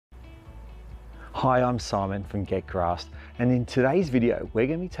Hi, I'm Simon from Get Grass, and in today's video we're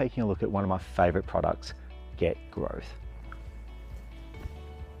going to be taking a look at one of my favourite products, Get Growth.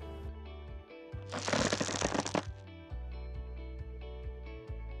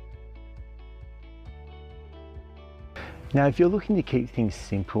 Now if you're looking to keep things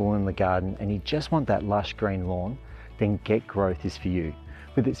simple in the garden and you just want that lush green lawn, then Get Growth is for you.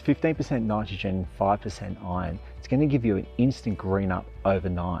 With its 15% nitrogen and 5% iron, it's going to give you an instant green up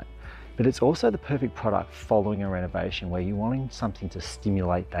overnight. But it's also the perfect product following a renovation where you're wanting something to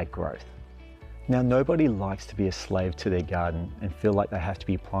stimulate that growth. Now nobody likes to be a slave to their garden and feel like they have to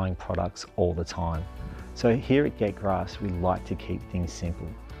be applying products all the time. So here at Get Grass we like to keep things simple.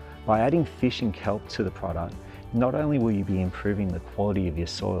 By adding Fish and Kelp to the product, not only will you be improving the quality of your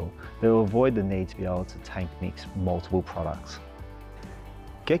soil, but it will avoid the need to be able to tank mix multiple products.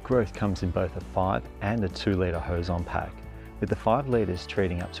 Get Growth comes in both a 5 and a 2 litre hose-on pack, with the 5 litres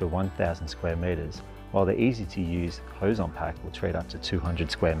treating up to 1,000 square metres, while the easy to use hose-on pack will treat up to 200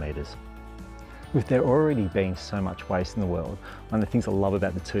 square metres. With there already being so much waste in the world, one of the things I love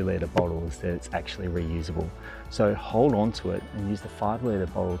about the 2 litre bottle is that it's actually reusable. So hold on to it and use the 5 litre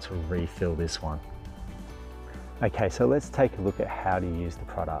bottle to refill this one. Okay, so let's take a look at how to use the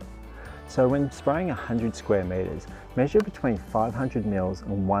product. So when spraying 100 square metres, measure between 500 mils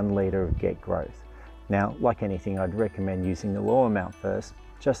and 1 litre of Get Growth. Now, like anything, I'd recommend using the lower amount first,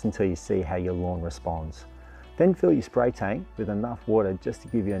 just until you see how your lawn responds. Then fill your spray tank with enough water just to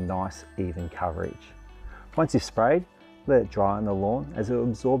give you a nice, even coverage. Once you've sprayed, let it dry on the lawn as it will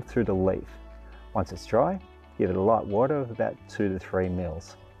absorb through the leaf. Once it's dry, give it a light water of about 2 to 3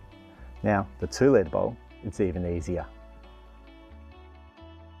 mils. Now, the 2 litre bowl, it's even easier.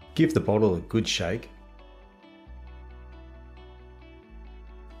 Give the bottle a good shake.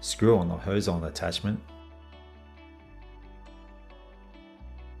 Screw on the hose-on attachment.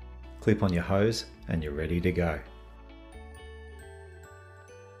 Clip on your hose and you're ready to go.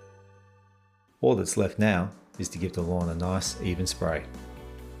 All that's left now is to give the lawn a nice even spray.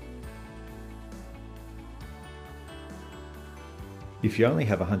 If you only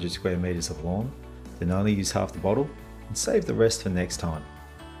have 100 square metres of lawn, then only use half the bottle and save the rest for next time.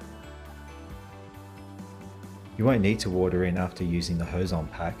 You won't need to water in after using the hose-on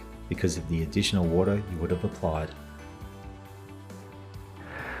pack because of the additional water you would have applied.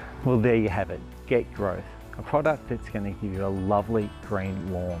 Well, there you have it, Get Growth, a product that's going to give you a lovely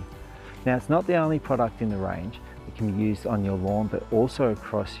green lawn. Now it's not the only product in the range that can be used on your lawn but also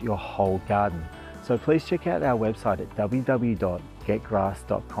across your whole garden. So please check out our website at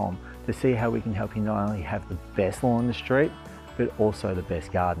www.getgrass.com to see how we can help you not only have the best lawn on the street but also the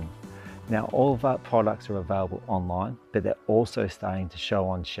best garden. Now all of our products are available online, but they're also starting to show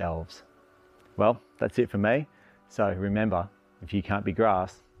on shelves. Well, that's it for me. So remember, if you can't be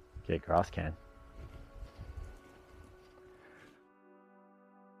grass, Get Grass can.